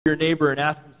Your neighbor and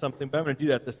ask him something, but I'm going to do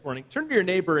that this morning. Turn to your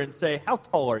neighbor and say, how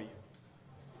tall are you?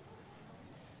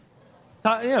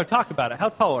 Talk about it. How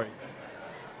tall are you?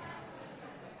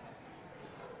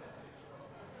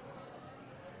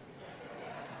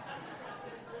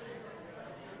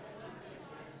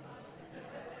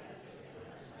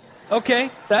 Okay,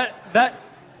 that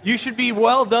you should be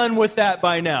well done with that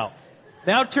by now.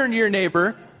 Now turn to your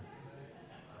neighbor.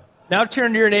 Now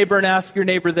turn to your neighbor and ask your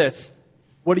neighbor this.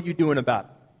 What are you doing about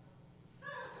it?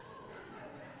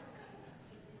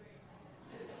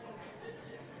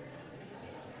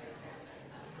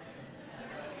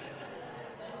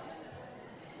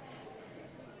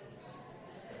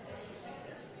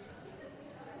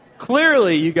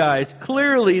 Clearly, you guys,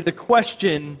 the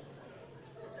question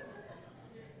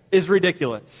is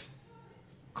ridiculous.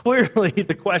 Clearly,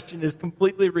 the question is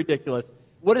completely ridiculous.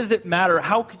 What does it matter?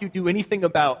 How could you do anything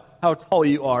about how tall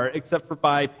you are except for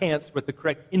buy pants with the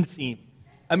correct inseam?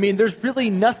 I mean, there's really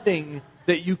nothing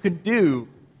that you can do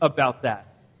about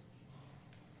that.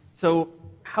 So,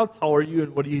 how tall are you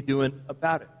and what are you doing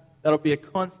about it? That'll be a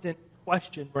constant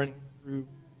question running through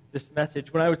this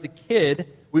message. When I was a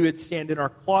kid, we would stand in our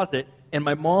closet and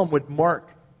my mom would mark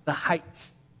the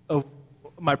heights of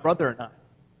my brother and I.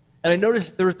 And I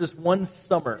noticed there was this one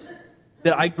summer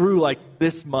that I grew like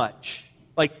this much,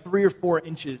 like 3 or 4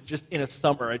 inches just in a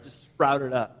summer. I just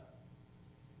sprouted up.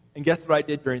 And guess what I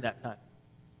did during that time?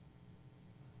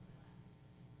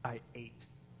 I ate.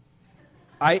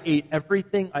 I ate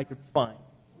everything I could find.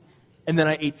 And then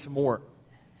I ate some more.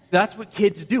 That's what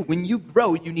kids do. When you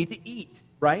grow, you need to eat,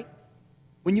 right?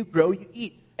 When you grow, you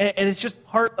eat. And it's just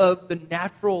part of the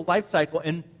natural life cycle.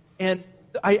 And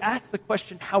I ask the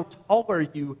question, how tall are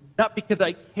you? Not because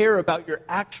I care about your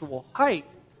actual height,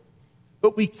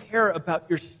 but we care about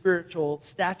your spiritual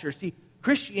stature. See,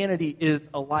 Christianity is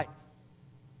a life.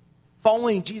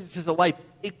 Following Jesus is a life.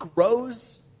 It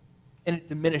grows and it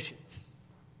diminishes.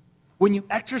 When you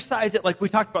exercise it, like we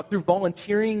talked about through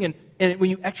volunteering, and when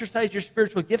you exercise your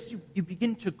spiritual gifts, you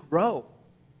begin to grow.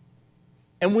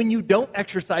 And when you don't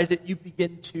exercise it, you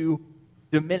begin to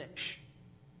diminish.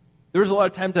 There was a lot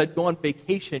of times I'd go on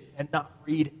vacation and not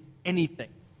read anything.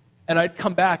 And I'd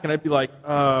come back and I'd be like,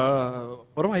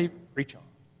 what do I even preach on?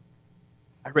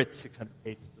 I read 600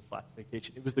 pages this last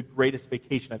vacation. It was the greatest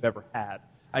vacation I've ever had.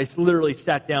 I just literally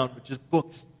sat down with just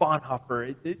books,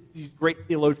 Bonhoeffer, these great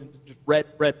theologians, and just read.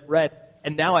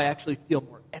 And now I actually feel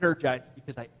more energized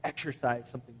because I exercise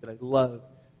something that I love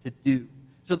to do.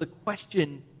 So the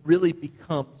question really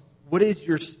becomes, what is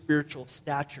your spiritual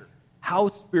stature? How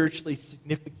spiritually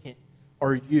significant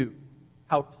are you?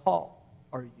 How tall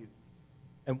are you?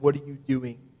 And what are you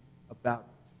doing about it?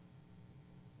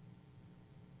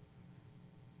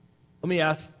 Let me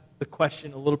ask the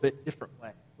question a little bit different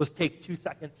way. Let's take 2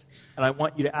 seconds, and I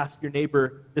want you to ask your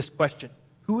neighbor this question.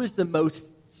 Who is the most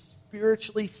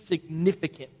spiritually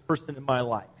significant person in my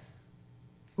life?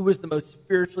 Who is the most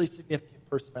spiritually significant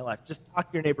person in my life? Just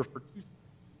talk to your neighbor for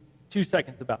 2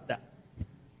 seconds about that.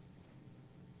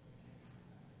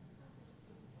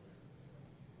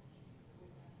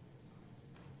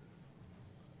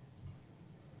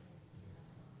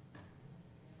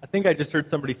 I think I just heard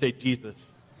somebody say Jesus.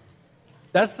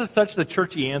 That's such the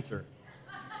churchy answer.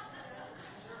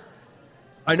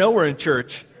 I know we're in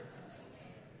church.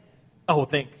 Oh,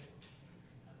 thanks.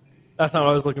 That's not what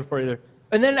I was looking for either.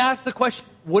 And then ask the question,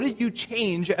 what did you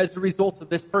change as a result of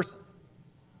this person?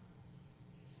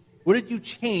 What did you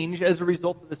change as a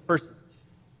result of this person?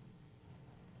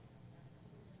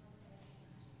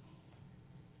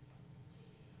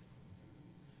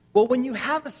 Well, when you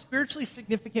have a spiritually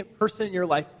significant person in your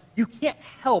life, you can't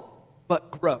help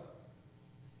but grow.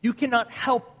 You cannot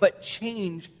help but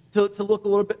change to look a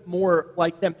little bit more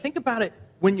like them. Think about it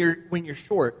when you're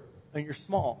short and you're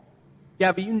small.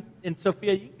 Gabby, you and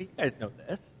Sophia, you guys know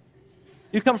this.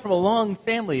 You come from a long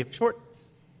family of shortness.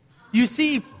 You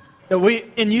see,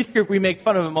 in youth group we make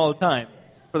fun of them all the time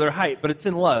for their height, but it's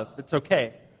in love. It's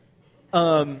okay.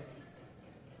 But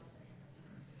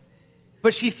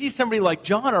she sees somebody like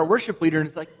John, our worship leader, and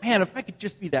is like, man, if I could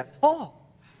just be that tall,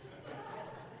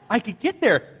 I could get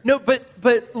there. No, but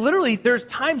literally, there's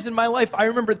times in my life, I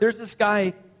remember there's this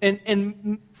guy,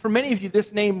 and for many of you,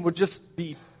 this name would just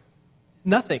be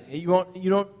nothing. You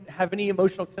don't have any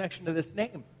emotional connection to this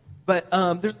name. But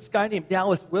there's this guy named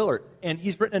Dallas Willard, and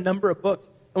he's written a number of books.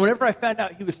 And whenever I found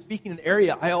out he was speaking in an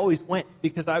area, I always went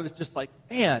because I was just like,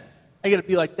 man, I got to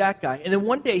be like that guy. And then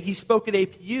one day he spoke at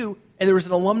APU, and there was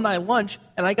an alumni lunch,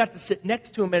 and I got to sit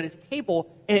next to him at his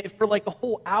table for like a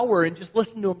whole hour and just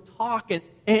listen to him talk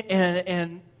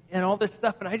and all this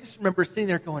stuff. And I just remember sitting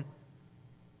there going,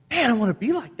 man, I want to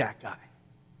be like that guy.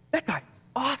 That guy's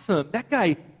awesome. That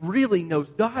guy really knows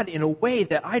God in a way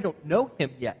that I don't know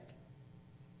him yet.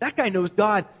 That guy knows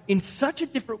God in such a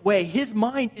different way. His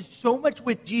mind is so much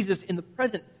with Jesus in the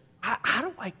present. How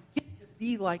do I get to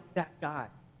be like that guy?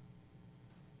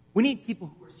 We need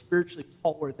people who are spiritually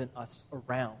taller than us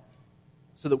around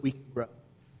so that we can grow.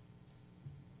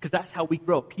 Because that's how we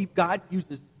grow. God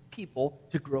uses people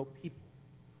to grow people.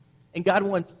 And God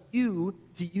wants you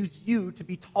to use you to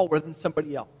be taller than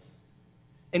somebody else.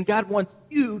 And God wants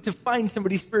you to find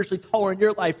somebody spiritually taller in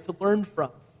your life to learn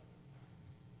from.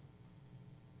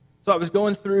 So I was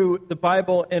going through the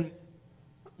Bible, and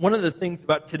one of the things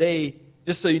about today,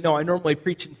 just so you know, I normally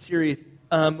preach in series.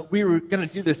 We were going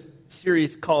to do this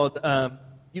series called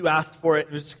You Asked For It.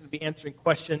 It was just going to be answering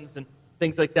questions and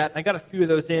things like that. I got a few of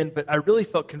those in, but I really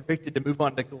felt convicted to move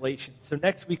on to Galatians. So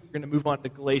next week we're going to move on to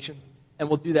Galatians, and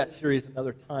we'll do that series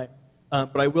another time.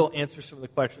 But I will answer some of the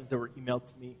questions that were emailed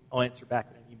to me. I'll answer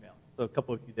back in an email. So a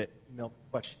couple of you that emailed me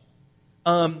questions.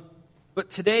 But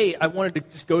today I wanted to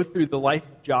just go through the life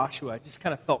of Joshua. I just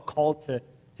kind of felt called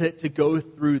to go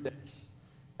through this.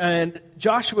 And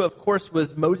Joshua, of course,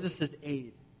 was Moses'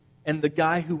 aide and the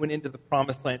guy who went into the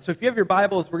promised land. So if you have your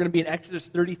Bibles, we're going to be in Exodus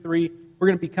 33. We're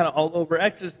going to be kind of all over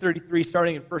Exodus 33,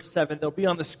 starting in verse 7. They'll be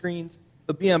on the screens.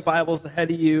 They'll be on Bibles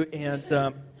ahead of you,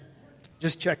 and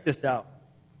just check this out.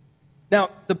 Now,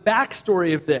 the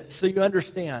backstory of this, so you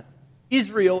understand,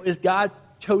 Israel is God's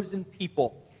chosen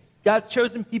people. God's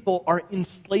chosen people are in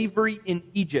slavery in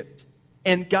Egypt,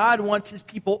 and God wants his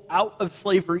people out of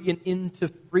slavery and into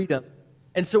freedom.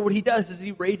 And so what he does is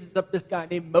he raises up this guy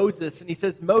named Moses, and he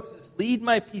says, Moses, lead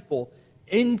my people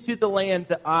into the land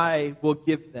that I will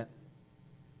give them.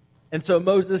 And so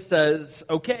Moses says,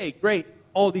 okay, great.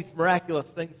 All these miraculous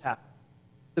things happen.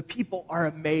 The people are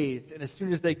amazed, and as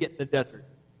soon as they get in the desert,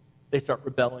 they start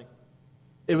rebelling.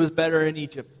 It was better in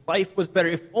Egypt. Life was better.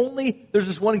 If only, there's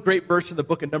this one great verse in the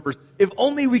book of Numbers, if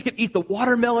only we could eat the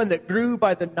watermelon that grew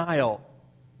by the Nile.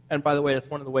 And by the way, that's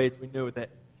one of the ways we know that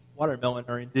watermelon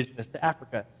are indigenous to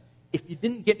Africa. If you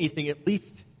didn't get anything, at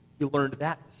least you learned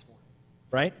that this morning,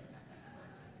 right?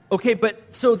 Okay,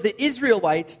 but so the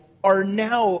Israelites are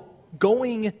now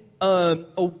going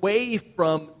away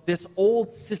from this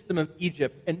old system of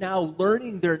Egypt and now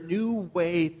learning their new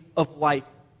way of life,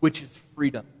 which is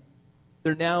freedom.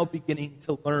 They're now beginning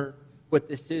to learn what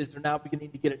this is. They're now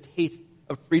beginning to get a taste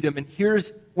of freedom. And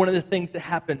here's one of the things that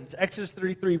happens. Exodus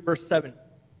 33, verse 7.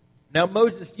 Now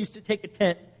Moses used to take a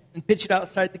tent and pitch it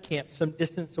outside the camp some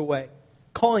distance away,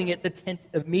 calling it the tent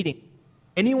of meeting.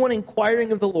 Anyone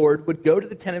inquiring of the Lord would go to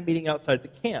the tent of meeting outside the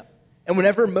camp. And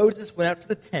whenever Moses went out to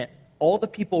the tent, all the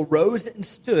people rose and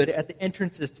stood at the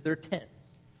entrances to their tents,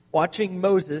 watching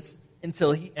Moses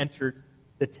until he entered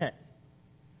the tent.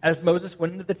 As Moses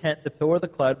went into the tent, the pillar of the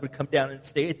cloud would come down and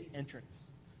stay at the entrance.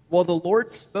 While the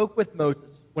Lord spoke with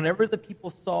Moses, whenever the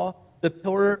people saw the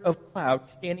pillar of cloud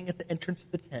standing at the entrance of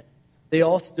the tent, they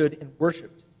all stood and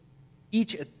worshipped,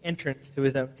 each at the entrance to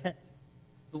his own tent.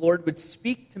 The Lord would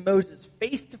speak to Moses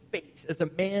face to face as a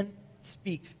man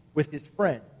speaks with his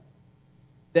friend.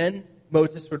 Then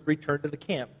Moses would return to the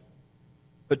camp.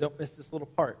 But don't miss this little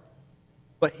part.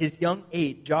 But his young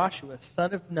aide, Joshua,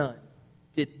 son of Nun,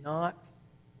 did not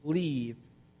leave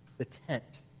the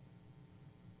tent.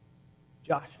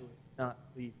 Joshua did not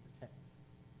leave the tent.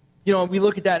 You know, when we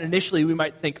look at that initially, we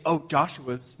might think, oh, Joshua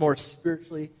was more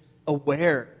spiritually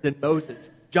aware than Moses.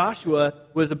 Joshua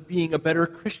was being a better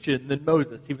Christian than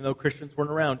Moses, even though Christians weren't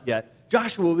around yet.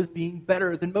 Joshua was being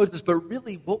better than Moses. But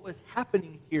really, what was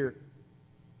happening here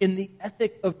in the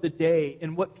ethic of the day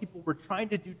and what people were trying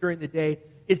to do during the day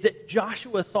is that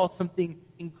Joshua saw something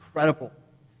incredible.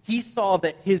 He saw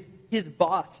that his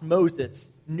boss, Moses,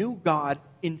 knew God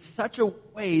in such a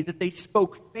way that they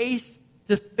spoke face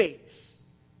to face.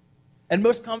 And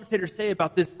most commentators say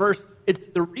about this verse is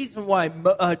the reason why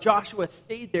Joshua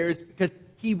stayed there is because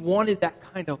he wanted that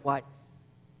kind of life.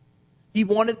 He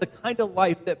wanted the kind of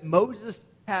life that Moses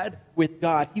had with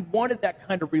God. He wanted that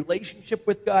kind of relationship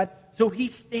with God, so he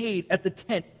stayed at the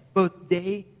tent both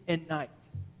day and night.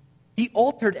 He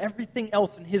altered everything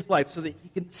else in his life so that he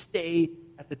can stay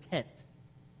at the tent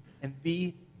and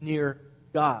be near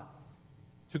God,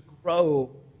 to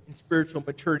grow in spiritual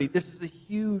maturity. This is a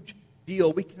huge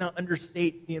deal. We cannot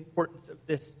understate the importance of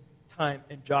this time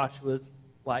in Joshua's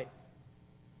life.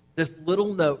 This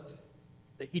little note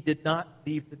that he did not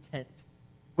leave the tent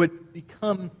would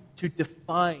become to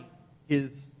define his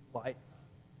life.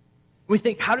 We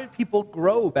think, how did people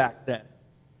grow back then?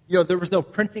 You know, there was no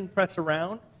printing press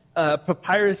around.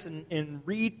 Papyrus and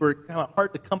reed were kind of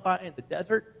hard to come by in the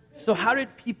desert. So how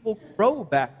did people grow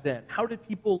back then? How did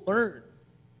people learn?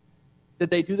 Did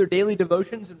they do their daily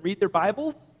devotions and read their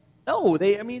Bibles? No,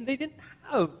 they didn't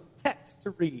have text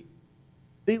to read.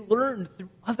 They learned through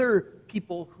other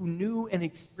people who knew and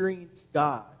experienced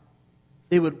God.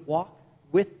 They would walk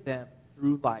with them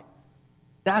through life.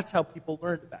 That's how people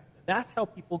learned back then. That's how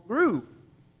people grew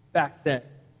back then.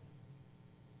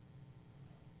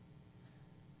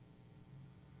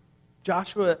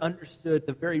 Joshua understood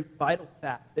the very vital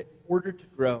fact that in order to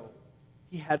grow,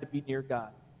 he had to be near God.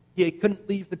 He couldn't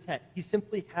leave the tent. He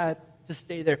simply had to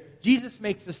stay there. Jesus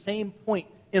makes the same point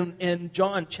in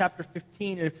John chapter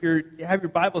 15. And if you have your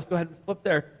Bibles, go ahead and flip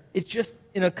there. It's just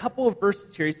in a couple of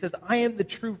verses here. He says, I am the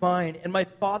true vine, and my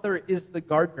Father is the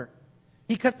gardener.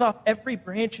 He cuts off every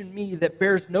branch in me that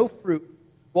bears no fruit,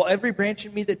 while every branch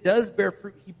in me that does bear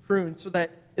fruit he prunes, so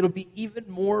that it'll be even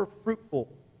more fruitful.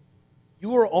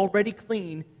 You are already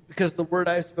clean because of the word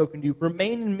I have spoken to you.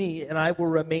 Remain in me, and I will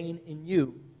remain in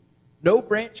you. No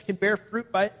branch can bear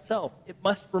fruit by itself. It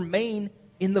must remain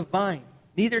in the vine.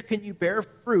 Neither can you bear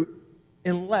fruit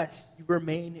unless you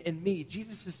remain in me.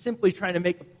 Jesus is simply trying to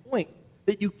make a point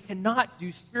that you cannot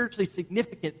do spiritually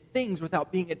significant things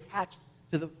without being attached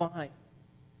to the vine.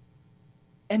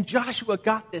 And Joshua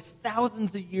got this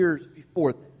thousands of years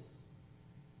before this.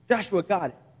 Joshua got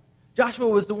it. Joshua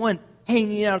was the one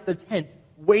hanging out the tent,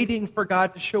 waiting for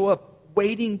God to show up,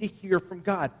 waiting to hear from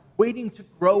God, waiting to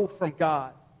grow from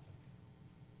God.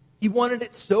 He wanted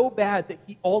it so bad that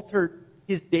he altered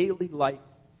his daily life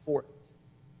for it.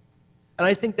 And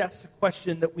I think that's the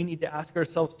question that we need to ask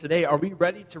ourselves today. Are we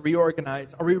ready to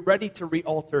reorganize? Are we ready to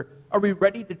re-alter? Are we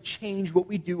ready to change what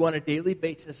we do on a daily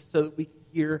basis so that we can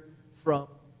hear from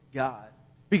God?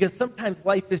 Because sometimes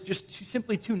life is just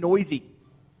simply too noisy.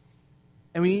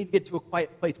 And we need to get to a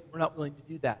quiet place, but we're not willing to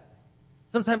do that.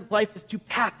 Sometimes life is too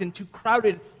packed and too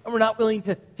crowded, and we're not willing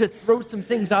to throw some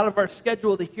things out of our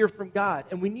schedule to hear from God.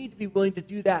 And we need to be willing to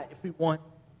do that if we want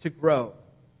to grow.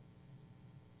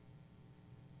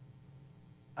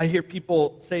 I hear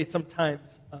people say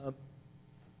sometimes,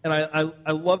 and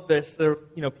I love this,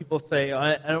 people say,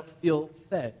 I don't feel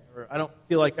fed, or I don't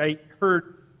feel like I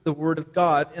heard the word of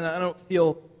God, and I don't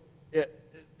feel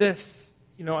this,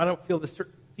 I don't feel this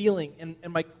certain feeling.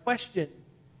 And my question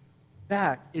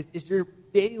back is your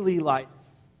daily life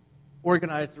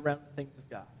organized around the things of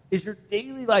God? Is your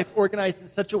daily life organized in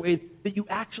such a way that you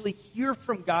actually hear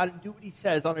from God and do what he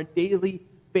says on a daily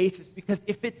basis? Because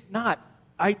if it's not,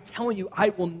 I'm telling you, I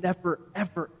will never,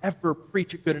 ever, ever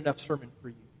preach a good enough sermon for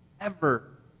you. Ever.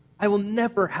 I will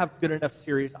never have good enough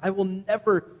series. I will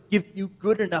never give you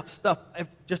good enough stuff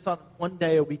just on one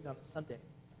day a week on a Sunday.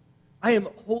 I am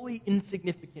wholly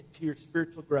insignificant to your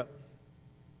spiritual growth.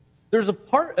 There's a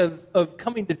part of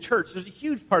coming to church, there's a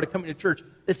huge part of coming to church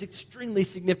that's extremely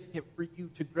significant for you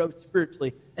to grow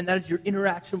spiritually, and that is your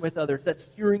interaction with others. That's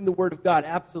hearing the word of God,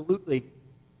 absolutely.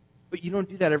 But you don't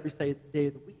do that every day of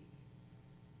the week.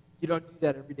 You don't do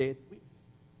that every day of the week.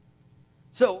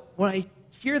 So when I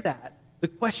hear that, the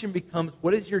question becomes,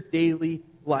 what is your daily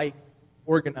life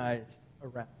organized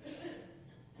around?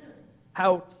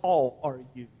 How tall are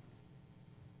you?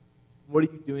 What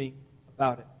are you doing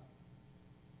about it?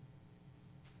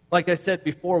 Like I said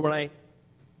before, when I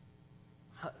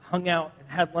hung out and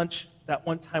had lunch that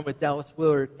one time with Dallas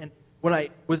Willard, and when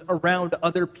I was around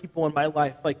other people in my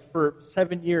life, like for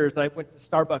 7 years, I went to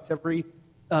Starbucks every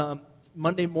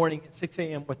Monday morning at 6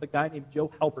 a.m. with a guy named Joe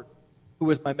Halbert, who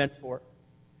was my mentor.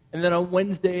 And then on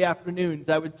Wednesday afternoons,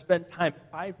 I would spend time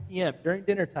at 5 p.m. during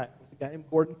dinner time with a guy named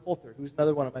Gordon Coulter, who was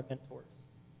another one of my mentors.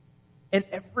 And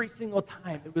every single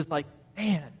time, it was like,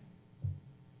 man,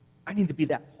 I need to be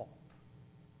that tall.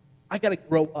 I got to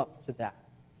grow up to that.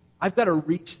 I've got to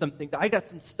reach something. I got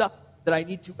some stuff that I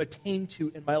need to attain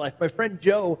to in my life. My friend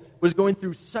Joe was going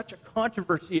through such a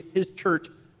controversy at his church.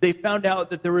 They found out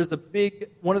that there was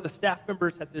one of the staff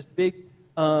members had this big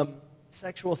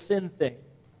sexual sin thing.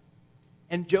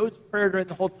 And Joe's prayer during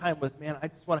the whole time was, man, I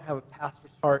just want to have a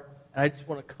pastor's heart, and I just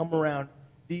want to come around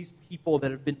these people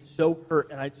that have been so hurt,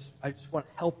 and I just want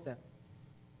to help them.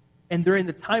 And during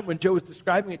the time when Joe was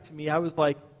describing it to me, I was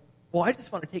like, well, I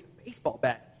just want to take a baseball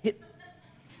bat and hit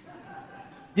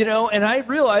me. And I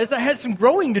realized I had some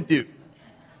growing to do.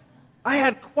 I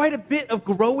had quite a bit of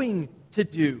growing to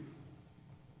do.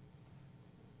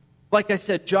 Like I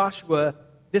said, Joshua,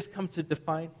 this comes to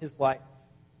define his life,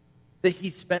 that he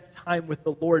spent time with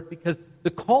the Lord, because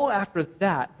the call after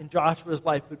that in Joshua's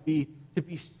life would be to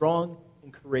be strong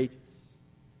and courageous.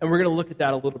 And we're going to look at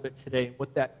that a little bit today and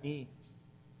what that means.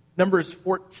 Numbers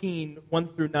 14, 1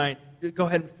 through 9. Go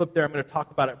ahead and flip there. I'm going to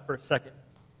talk about it for a second.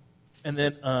 And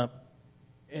then,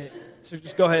 so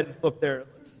just go ahead and flip there.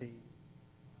 Let's see.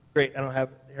 Great, I don't have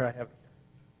it. Here I have it.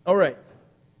 All right.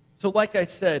 So like I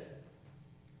said,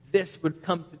 this would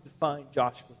come to define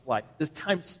Joshua's life. This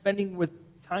spending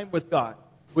time with God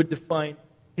would define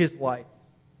his life.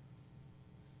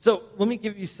 So let me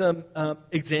give you some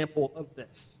example of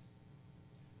this.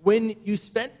 When you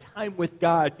spend time with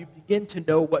God, you begin to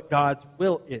know what God's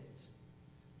will is.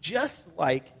 Just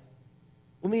like,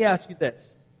 let me ask you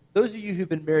this. Those of you who've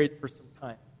been married for some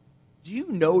time, do you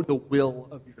know the will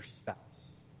of your spouse?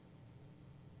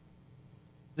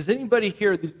 Does anybody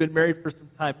here who's been married for some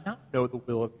time not know the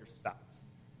will of your spouse?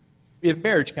 We have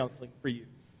marriage counseling for you.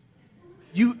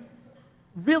 You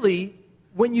really,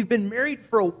 when you've been married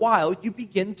for a while, you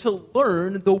begin to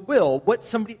learn the will, what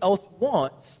somebody else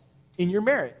wants in your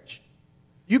marriage.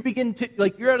 You begin to,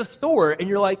 like, you're at a store and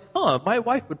you're like, my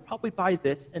wife would probably buy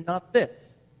this and not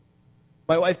this.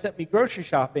 My wife sent me grocery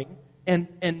shopping,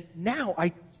 and now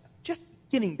I'm just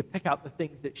beginning to pick out the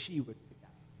things that she would pick out.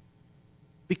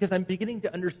 Because I'm beginning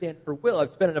to understand her will.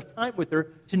 I've spent enough time with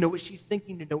her to know what she's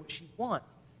thinking, to know what she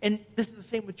wants. And this is the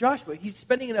same with Joshua. He's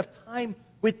spending enough time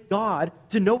with God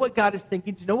to know what God is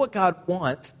thinking, to know what God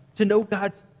wants, to know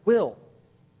God's will.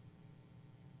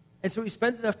 And so he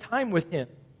spends enough time with him.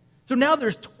 So now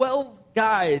there's 12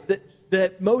 guys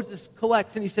that Moses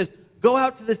collects, and he says, go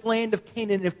out to this land of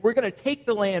Canaan. If we're going to take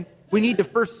the land, we need to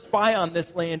first spy on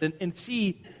this land and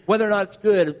see whether or not it's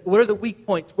good. What are the weak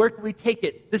points? Where can we take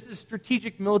it? This is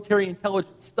strategic military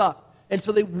intelligence stuff. And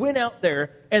so they went out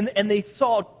there, and they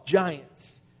saw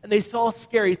giants. And they saw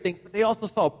scary things, but they also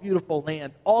saw a beautiful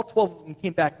land. All 12 of them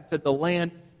came back and said, the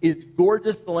land is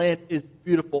gorgeous, the land is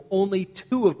beautiful. Only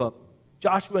 2 of them,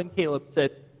 Joshua and Caleb,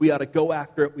 said, we ought to go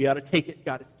after it, we ought to take it.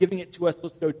 God is giving it to us,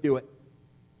 let's go do it.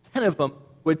 10 of them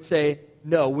would say,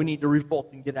 no, we need to revolt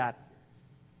and get out of here.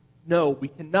 No, we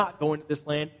cannot go into this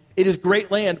land. It is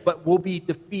great land, but we'll be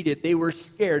defeated. They were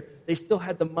scared. They still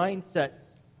had the mindsets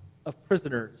of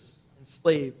prisoners and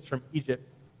slaves from Egypt.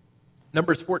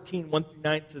 Numbers 14,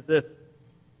 1-9 says this.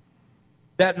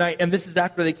 That night, and this is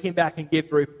after they came back and gave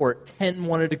the report, 10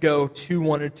 wanted to go, 2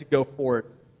 wanted to go forward.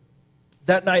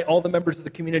 That night, all the members of the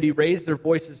community raised their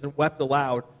voices and wept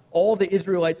aloud. All the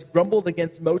Israelites grumbled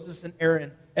against Moses and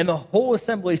Aaron, and the whole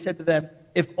assembly said to them,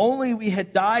 if only we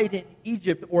had died in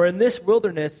Egypt or in this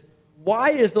wilderness, why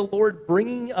is the Lord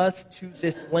bringing us to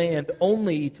this land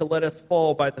only to let us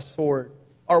fall by the sword?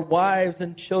 Our wives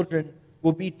and children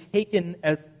will be taken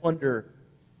as plunder.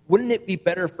 Wouldn't it be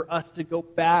better for us to go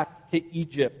back to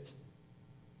Egypt?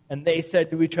 And they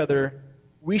said to each other,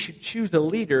 we should choose a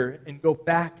leader and go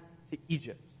back to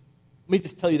Egypt. Let me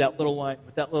just tell you that little line.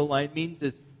 What that little line means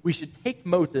is we should take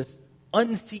Moses,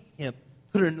 unseat him,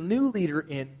 put a new leader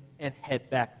in, and head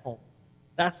back home.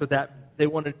 That's what that means. They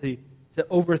wanted to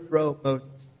overthrow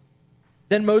Moses.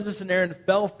 Then Moses and Aaron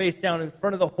fell face down in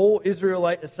front of the whole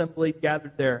Israelite assembly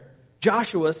gathered there.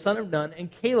 Joshua, son of Nun,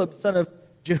 and Caleb, son of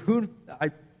Jehun,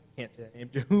 I can't say that name,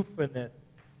 Jehuphaneth,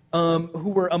 who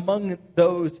were among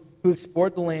those who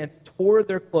explored the land, tore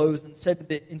their clothes and said to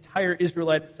the entire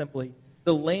Israelite assembly,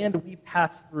 the land we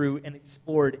passed through and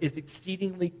explored is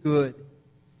exceedingly good.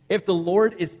 If the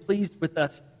Lord is pleased with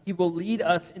us, he will lead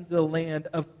us into the land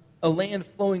of a land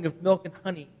flowing of milk and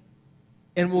honey,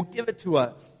 and will give it to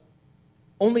us.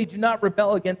 Only do not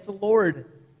rebel against the Lord,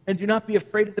 and do not be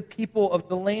afraid of the people of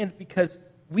the land, because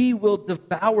we will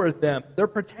devour them. Their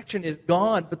protection is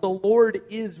gone, but the Lord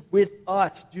is with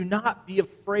us. Do not be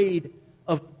afraid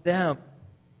of them.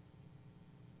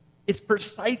 It's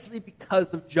precisely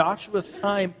because of Joshua's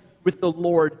time with the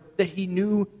Lord that he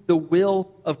knew the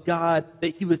will of God,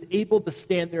 that he was able to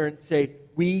stand there and say,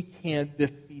 we can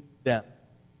defeat them.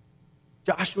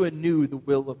 Joshua knew the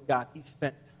will of God. He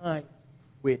spent time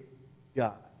with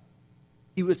God.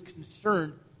 He was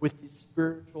concerned with his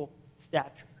spiritual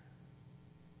stature.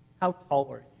 How tall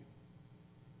are you?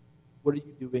 What are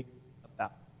you doing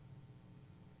about it?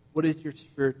 What is your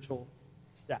spiritual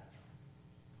stature?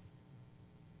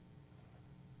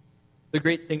 The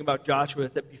great thing about Joshua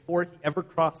is that before he ever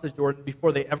crossed the Jordan,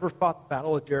 before they ever fought the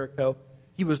Battle of Jericho,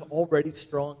 he was already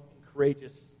strong and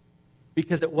courageous.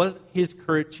 Because it wasn't his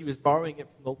courage, he was borrowing it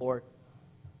from the Lord.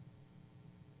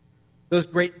 Those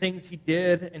great things he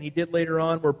did, and he did later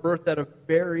on, were birthed out of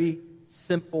very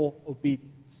simple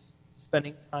obedience,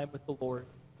 spending time with the Lord.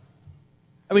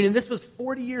 I mean, and this was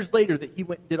 40 years later that he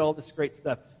went and did all this great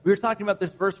stuff. We were talking about this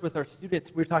verse with our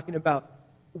students. We were talking about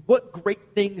what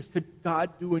great things could God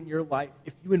do in your life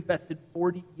if you invested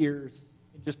 40 years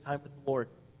in just time with the Lord.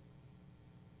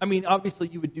 I mean, obviously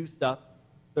you would do stuff.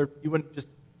 You wouldn't just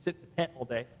sit in the tent all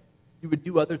day. You would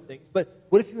do other things. But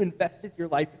what if you invested your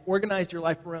life, organized your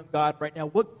life around God right now?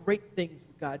 What great things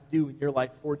would God do in your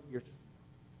life 40 years from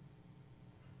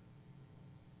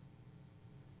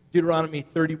Deuteronomy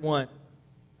 31,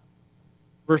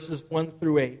 verses 1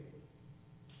 through 8.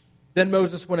 Then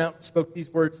Moses went out and spoke these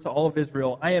words to all of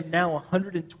Israel. I am now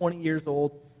 120 years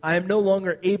old. I am no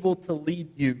longer able to lead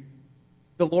you.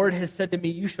 The Lord has said to me,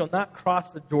 you shall not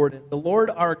cross the Jordan. The Lord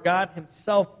our God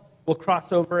himself will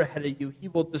cross over ahead of you. He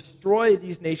will destroy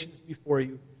these nations before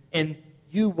you, and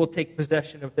you will take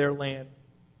possession of their land.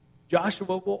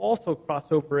 Joshua will also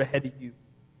cross over ahead of you,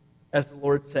 as the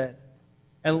Lord said.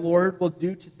 And the Lord will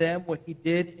do to them what he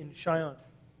did in Sihon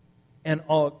and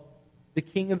Og, the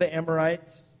king of the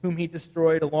Amorites, whom he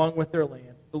destroyed along with their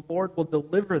land. The Lord will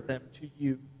deliver them to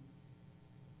you.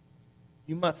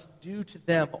 You must do to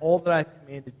them all that I have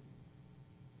commanded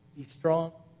you. Be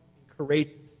strong and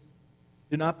courageous.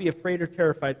 Do not be afraid or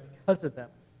terrified because of them,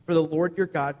 for the Lord your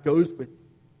God goes with you.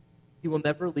 He will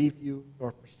never leave you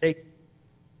nor forsake you.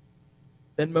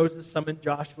 Then Moses summoned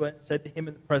Joshua and said to him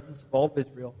in the presence of all of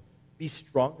Israel, be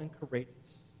strong and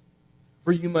courageous,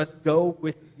 for you must go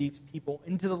with these people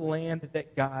into the land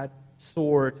that God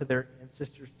swore to their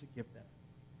ancestors to give them.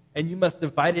 And you must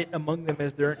divide it among them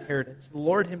as their inheritance. The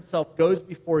Lord himself goes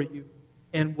before you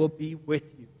and will be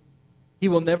with you. He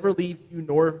will never leave you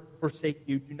nor forsake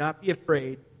you. Do not be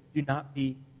afraid. Do not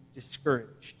be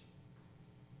discouraged.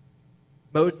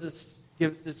 Moses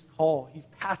gives this call. He's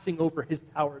passing over his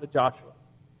power to Joshua.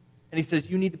 And he says,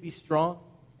 you need to be strong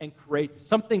and courageous.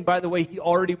 Something, by the way, he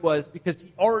already was, because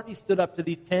he already stood up to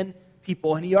these 10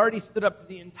 people, and he already stood up to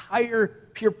the entire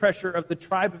peer pressure of the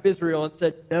tribe of Israel and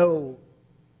said, no,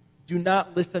 do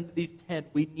not listen to these 10.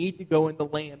 We need to go in the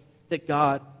land that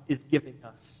God is giving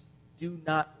us. Do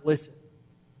not listen.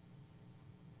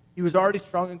 He was already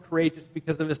strong and courageous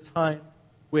because of his time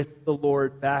with the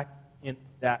Lord back in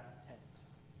that tent.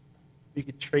 We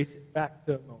could trace it back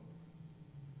to a moment.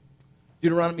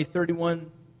 Deuteronomy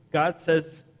 31, God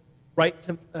says, right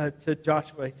to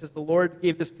Joshua, he says, the Lord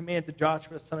gave this command to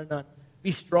Joshua, son of Nun,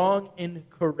 be strong and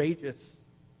courageous,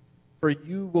 for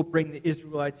you will bring the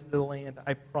Israelites into the land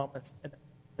I promised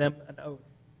them an oath.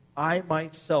 I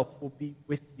myself will be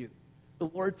with you. The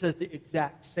Lord says the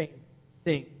exact same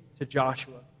thing to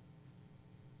Joshua.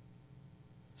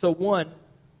 So one,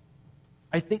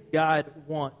 I think God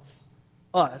wants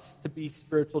us to be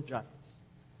spiritual giants.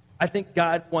 I think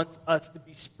God wants us to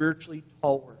be spiritually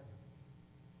taller.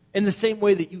 In the same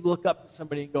way that you look up to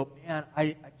somebody and go, man,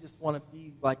 I just want to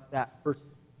be like that person.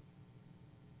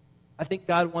 I think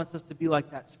God wants us to be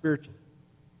like that spiritually.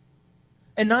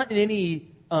 And not in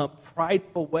any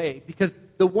prideful way, because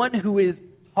the one who is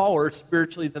taller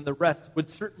spiritually than the rest would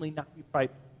certainly not be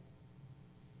prideful.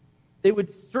 They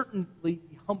would certainly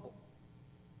be humble.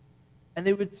 And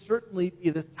they would certainly be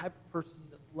this type of person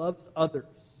that loves others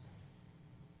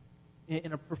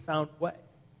in a profound way.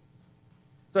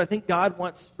 So I think God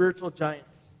wants spiritual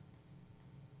giants.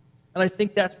 And I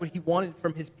think that's what he wanted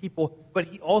from his people, but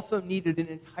he also needed an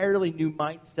entirely new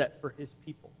mindset for his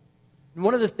people. And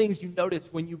one of the things you notice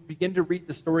when you begin to read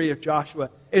the story of Joshua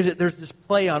is that there's this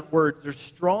play on words. There's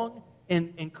strong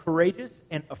and courageous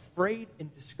and afraid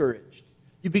and discouraged.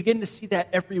 You begin to see that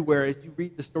everywhere as you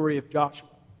read the story of Joshua.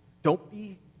 Don't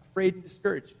be afraid and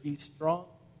discouraged. Be strong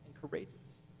and courageous.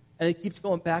 And it keeps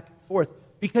going back and forth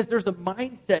because there's a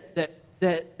mindset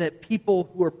that people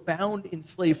who are bound in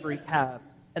slavery have,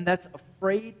 and that's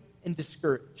afraid and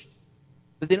discouraged,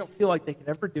 that they don't feel like they can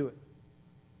ever do it.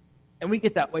 And we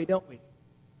get that way, don't we?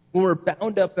 When we're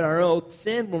bound up in our own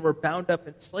sin, when we're bound up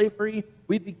in slavery,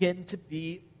 we begin to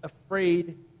be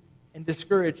afraid and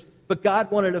discouraged. But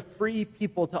God wanted to free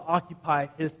people to occupy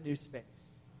his new space.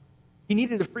 He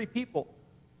needed to free people.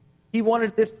 He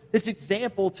wanted this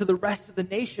example to the rest of the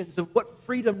nations of what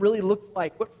freedom really looked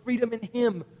like, what freedom in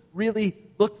him really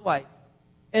looked like.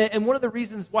 And one of the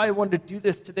reasons why I wanted to do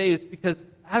this today is because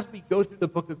as we go through the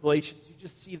book of Galatians, you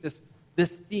just see this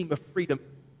theme of freedom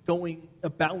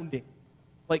abounding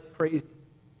like crazy.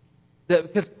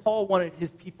 Because Paul wanted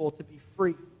his people to be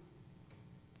free.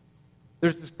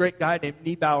 There's this great guy named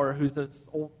Niebauer who's this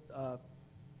old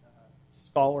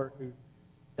scholar who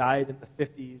died in the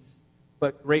 50s,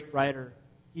 but great writer.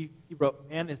 He wrote,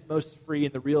 man is most free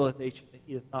in the realization that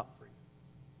he is not free.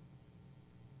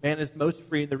 Man is most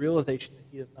free in the realization that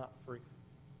he is not free.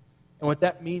 And what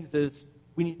that means is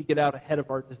we need to get out ahead of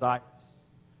our desires.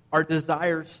 Our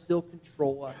desires still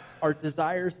control us. Our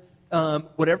desires,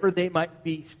 whatever they might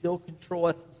be, still control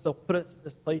us and still put us in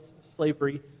this place of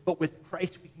slavery. But with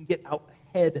Christ, we can get out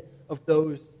ahead of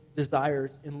those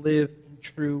desires and live in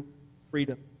true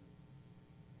freedom.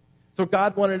 So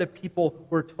God wanted a people who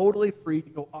were totally free to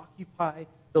go occupy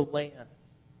the land.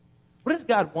 What does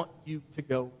God want you to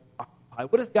go occupy?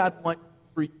 What does God want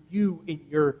for you in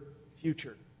your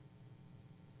future?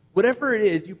 Whatever it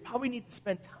is, you probably need to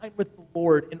spend time with the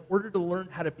Lord in order to learn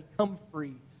how to become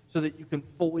free so that you can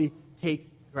fully take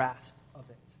grasp of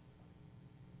it.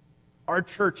 Our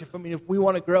church, if we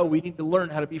want to grow, we need to learn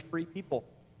how to be free people.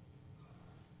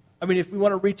 If we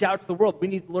want to reach out to the world, we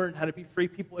need to learn how to be free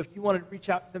people. If you want to reach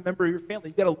out to a member of your family,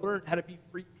 you've got to learn how to be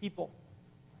free people.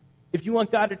 If you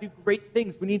want God to do great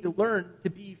things, we need to learn to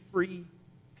be free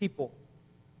people.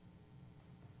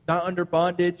 Not under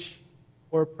bondage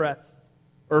or oppressed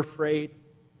or afraid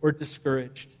or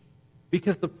discouraged.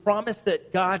 Because the promise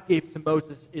that God gave to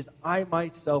Moses is, I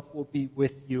myself will be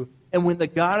with you. And when the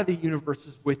God of the universe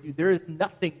is with you, there is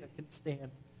nothing that can stand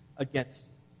against you.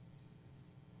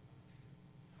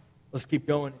 Let's keep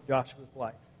going in Joshua's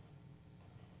life.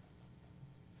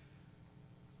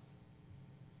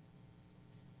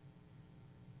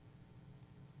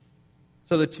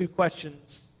 So the two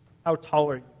questions, how tall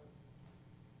are you?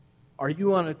 Are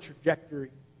you on a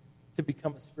trajectory to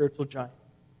become a spiritual giant?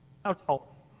 How tall are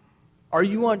you? Are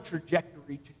you on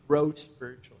trajectory to grow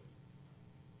spiritually?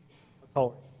 How tall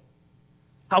are you?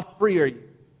 How free are you?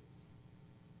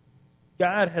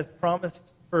 God has promised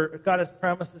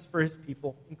this for his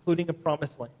people, including a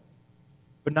promised land.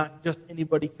 But not just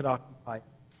anybody could occupy it.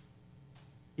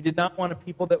 He did not want a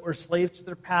people that were slaves to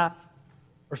their past,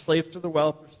 or slaves to their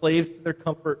wealth, or slaves to their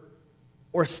comfort,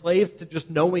 or slaves to just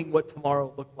knowing what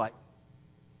tomorrow looked like.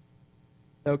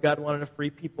 No, God wanted a free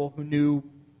people who knew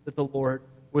that the Lord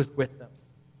was with them.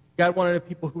 God wanted a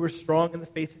people who were strong in the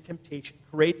face of temptation,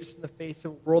 courageous in the face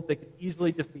of a world that could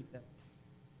easily defeat them.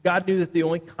 God knew that the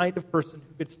only kind of person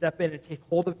who could step in and take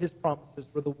hold of his promises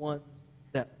were the ones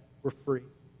that were free.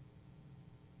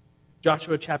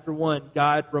 Joshua chapter 1,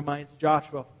 God reminds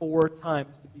Joshua 4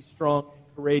 times to be strong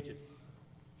and courageous,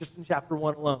 just in chapter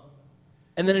 1 alone.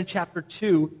 And then in chapter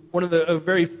 2, a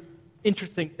very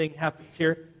interesting thing happens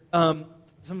here.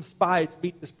 Some spies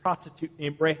meet this prostitute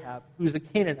named Rahab, who's a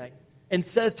Canaanite, and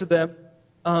says to them,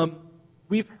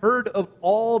 we've heard of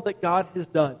all that God has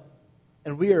done,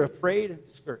 and we are afraid and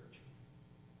discouraged.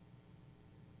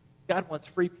 God wants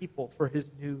free people for his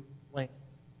new land.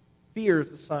 Fear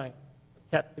is a sign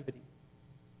of captivity.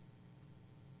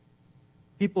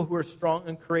 People who are strong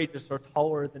and courageous are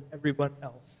taller than everyone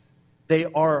else. They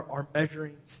are our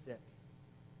measuring stick.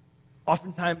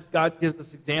 Oftentimes, God gives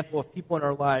us example of people in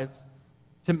our lives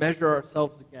to measure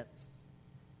ourselves against.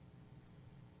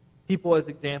 People as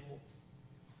examples.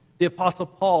 The Apostle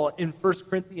Paul in 1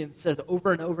 Corinthians says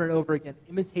over and over and over again,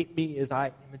 imitate me as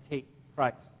I imitate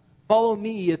Christ. Follow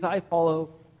me as I follow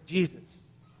Jesus.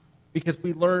 Because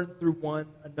we learn through one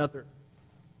another.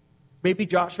 Maybe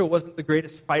Joshua wasn't the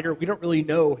greatest fighter. We don't really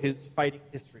know his fighting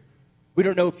history. We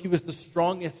don't know if he was the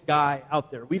strongest guy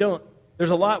out there. There's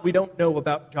a lot we don't know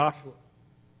about Joshua.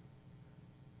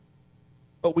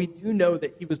 But we do know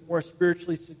that he was more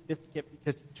spiritually significant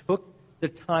because he took the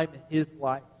time in his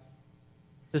life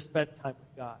to spend time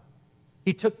with God.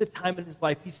 He took the time in his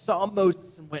life. He saw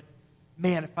Moses and went,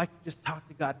 man, if I could just talk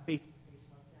to God face to face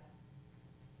like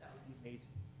that would be amazing.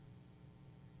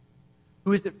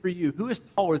 Who is it for you? Who is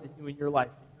taller than you in your life?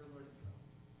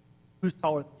 Who's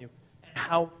taller than you? And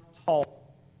how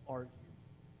tall are you?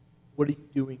 What are you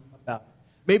doing about it?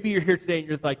 Maybe you're here today and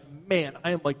you're like, man,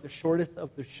 I am like the shortest of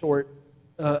the short,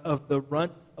 of the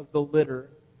runt of the litter.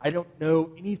 I don't know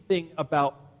anything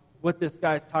about what this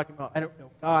guy is talking about. I don't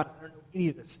know God. I don't know any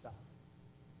of this stuff.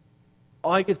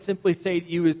 All I could simply say to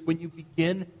you is when you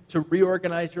begin to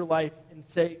reorganize your life and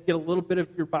get a little bit of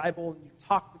your Bible and you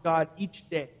talk to God each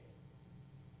day,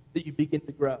 that you begin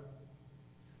to grow.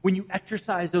 When you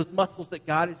exercise those muscles that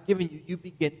God has given you, you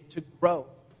begin to grow.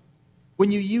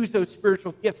 When you use those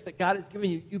spiritual gifts that God has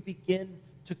given you, you begin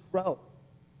to grow.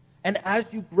 And as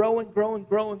you grow and grow and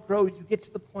grow and grow, you get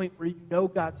to the point where you know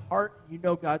God's heart, you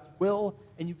know God's will,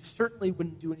 and you certainly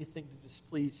wouldn't do anything to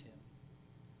displease him.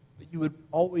 But you would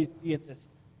always be in this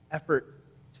effort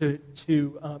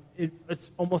it's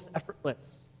almost effortless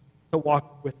to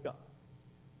walk with God.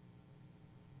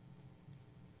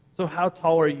 So how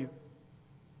tall are you?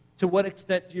 To what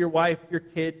extent do your wife, your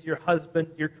kids, your husband,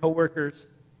 your coworkers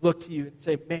look to you and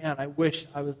say, man, I wish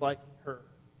I was like her?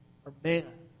 Or man,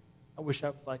 I wish I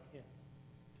was like him.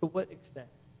 To what extent?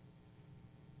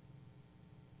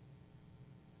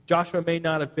 Joshua may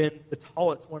not have been the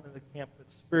tallest one in the camp, but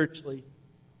spiritually,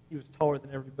 he was taller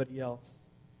than everybody else.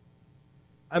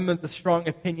 I'm of the strong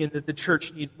opinion that the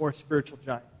church needs more spiritual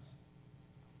giants.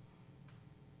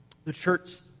 The church,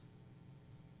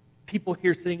 people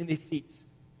here sitting in these seats,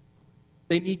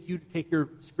 they need you to take your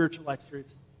spiritual life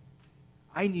seriously.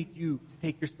 I need you to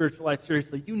take your spiritual life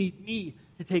seriously. You need me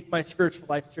to take my spiritual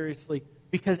life seriously,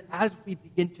 because as we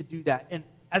begin to do that, and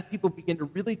as people begin to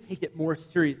really take it more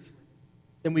seriously,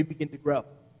 then we begin to grow.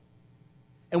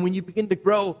 And when you begin to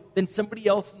grow, then somebody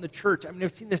else in the church, I mean,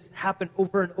 I've seen this happen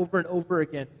over and over and over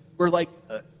again, where like,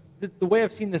 the way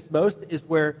I've seen this most is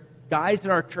where guys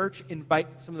in our church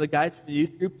invite some of the guys from the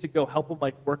youth group to go help them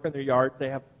like work on their yards. They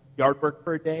have yard work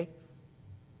for a day.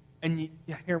 And you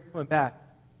hear them coming back.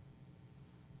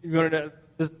 You want to know,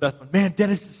 this is the best one. Man,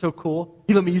 Dennis is so cool.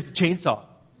 He let me use the chainsaw.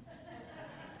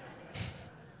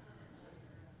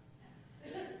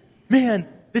 Man,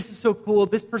 this is so cool.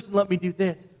 This person let me do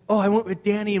this. Oh, I went with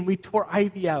Danny and we tore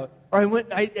ivy out. Or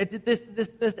I did this.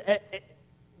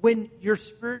 When you're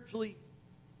spiritually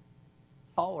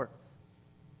taller,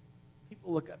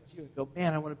 people look up to you and go,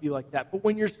 man, I want to be like that. But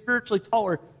when you're spiritually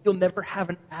taller, you'll never have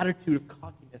an attitude of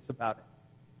cockiness about it.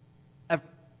 Ever.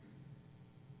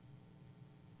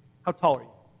 How tall are you?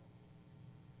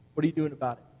 What are you doing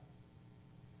about it?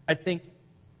 I think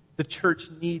the church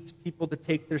needs people to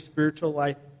take their spiritual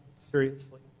life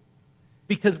seriously,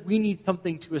 because we need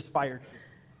something to aspire to.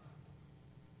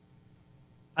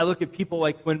 I look at people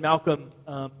like when Malcolm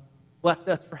left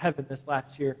us for heaven this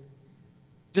last year.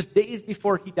 Just days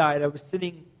before he died, I was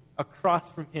sitting across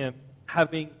from him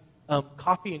having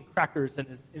coffee and crackers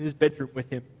in his bedroom with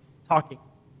him, talking.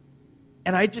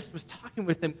 And I just was talking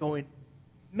with him going,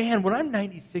 man, when I'm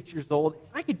 96 years old,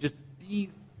 if I could just be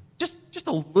just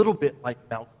a little bit like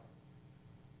Malcolm,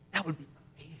 that would be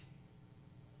amazing.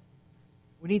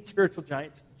 We need spiritual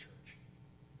giants in the church.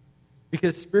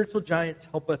 Because spiritual giants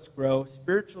help us grow.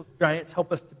 Spiritual giants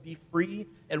help us to be free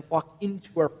and walk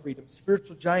into our freedom.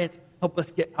 Spiritual giants help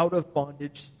us get out of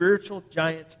bondage. Spiritual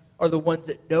giants are the ones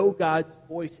that know God's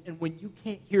voice. And when you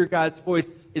can't hear God's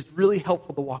voice, it's really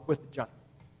helpful to walk with the giant.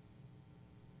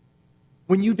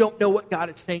 When you don't know what God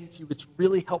is saying to you, it's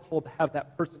really helpful to have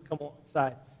that person come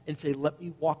alongside and say, let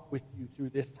me walk with you through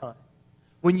this time.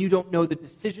 When you don't know the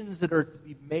decisions that are to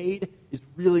be made, it's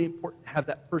really important to have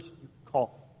that person you can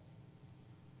call.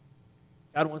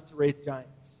 God wants to raise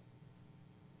giants.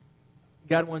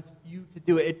 God wants you to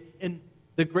do it. And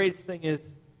the greatest thing is,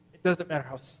 it doesn't matter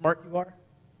how smart you are.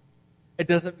 It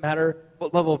doesn't matter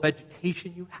what level of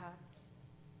education you have.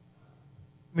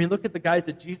 I mean, look at the guys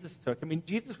that Jesus took. I mean,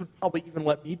 Jesus would probably even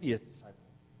let me be his disciple.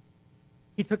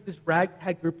 He took this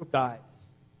ragtag group of guys,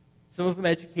 some of them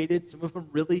educated, some of them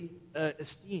really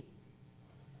esteemed,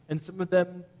 and some of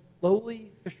them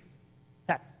lowly fishermen,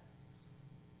 tax collectors.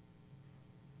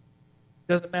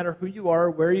 Doesn't matter who you are,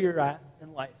 where you're at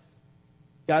in life.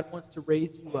 God wants to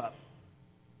raise you up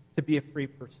to be a free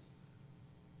person.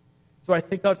 So I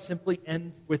think I'll simply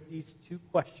end with these two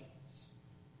questions.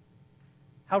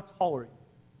 How tall are you?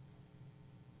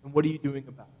 And what are you doing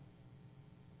about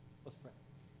it? Let's pray.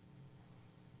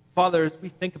 Father, as we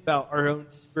think about our own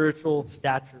spiritual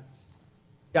statures,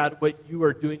 God, what you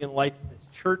are doing in life in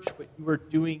this church, what you are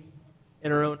doing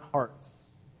in our own hearts.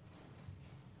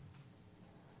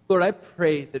 Lord, I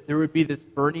pray that there would be this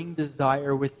burning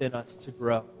desire within us to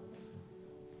grow,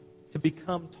 to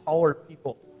become taller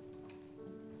people,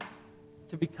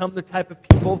 to become the type of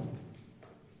people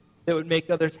that would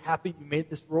make others happy. You made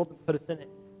this world and put us in it.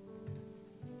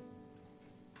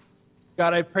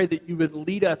 God, I pray that you would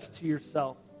lead us to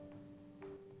yourself.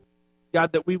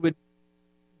 God, that we would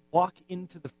walk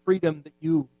into the freedom that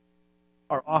you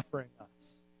are offering us.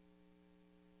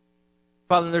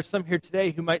 Father, there's some here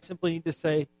today who might simply need to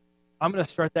say, I'm going to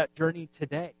start that journey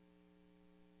today.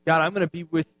 God, I'm going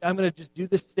to just do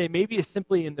this today. Maybe it's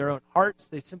simply in their own hearts.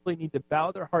 They simply need to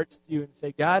bow their hearts to you and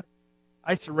say, God,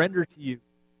 I surrender to you.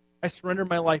 I surrender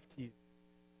my life to you.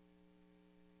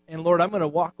 And Lord, I'm going to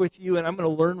walk with you, and I'm going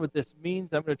to learn what this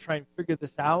means. I'm going to try and figure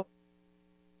this out.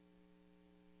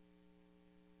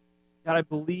 God, I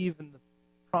believe in the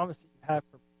promise that you have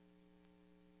for me.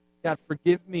 God,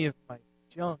 forgive me of my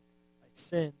junk, my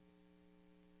sins,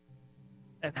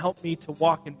 and help me to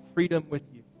walk in freedom with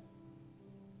you.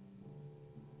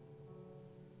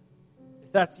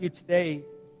 If that's you today,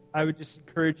 I would just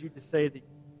encourage you to say that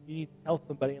you need to tell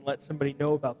somebody and let somebody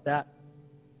know about that.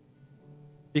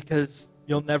 Because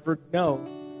you'll never know,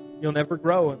 you'll never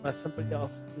grow unless somebody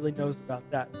else really knows about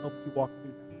that and helps you walk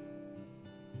through that.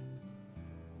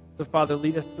 So, Father,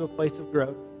 lead us to a place of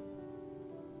growth.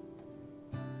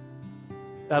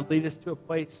 God, lead us to a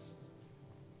place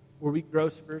where we grow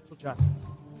spiritual giants.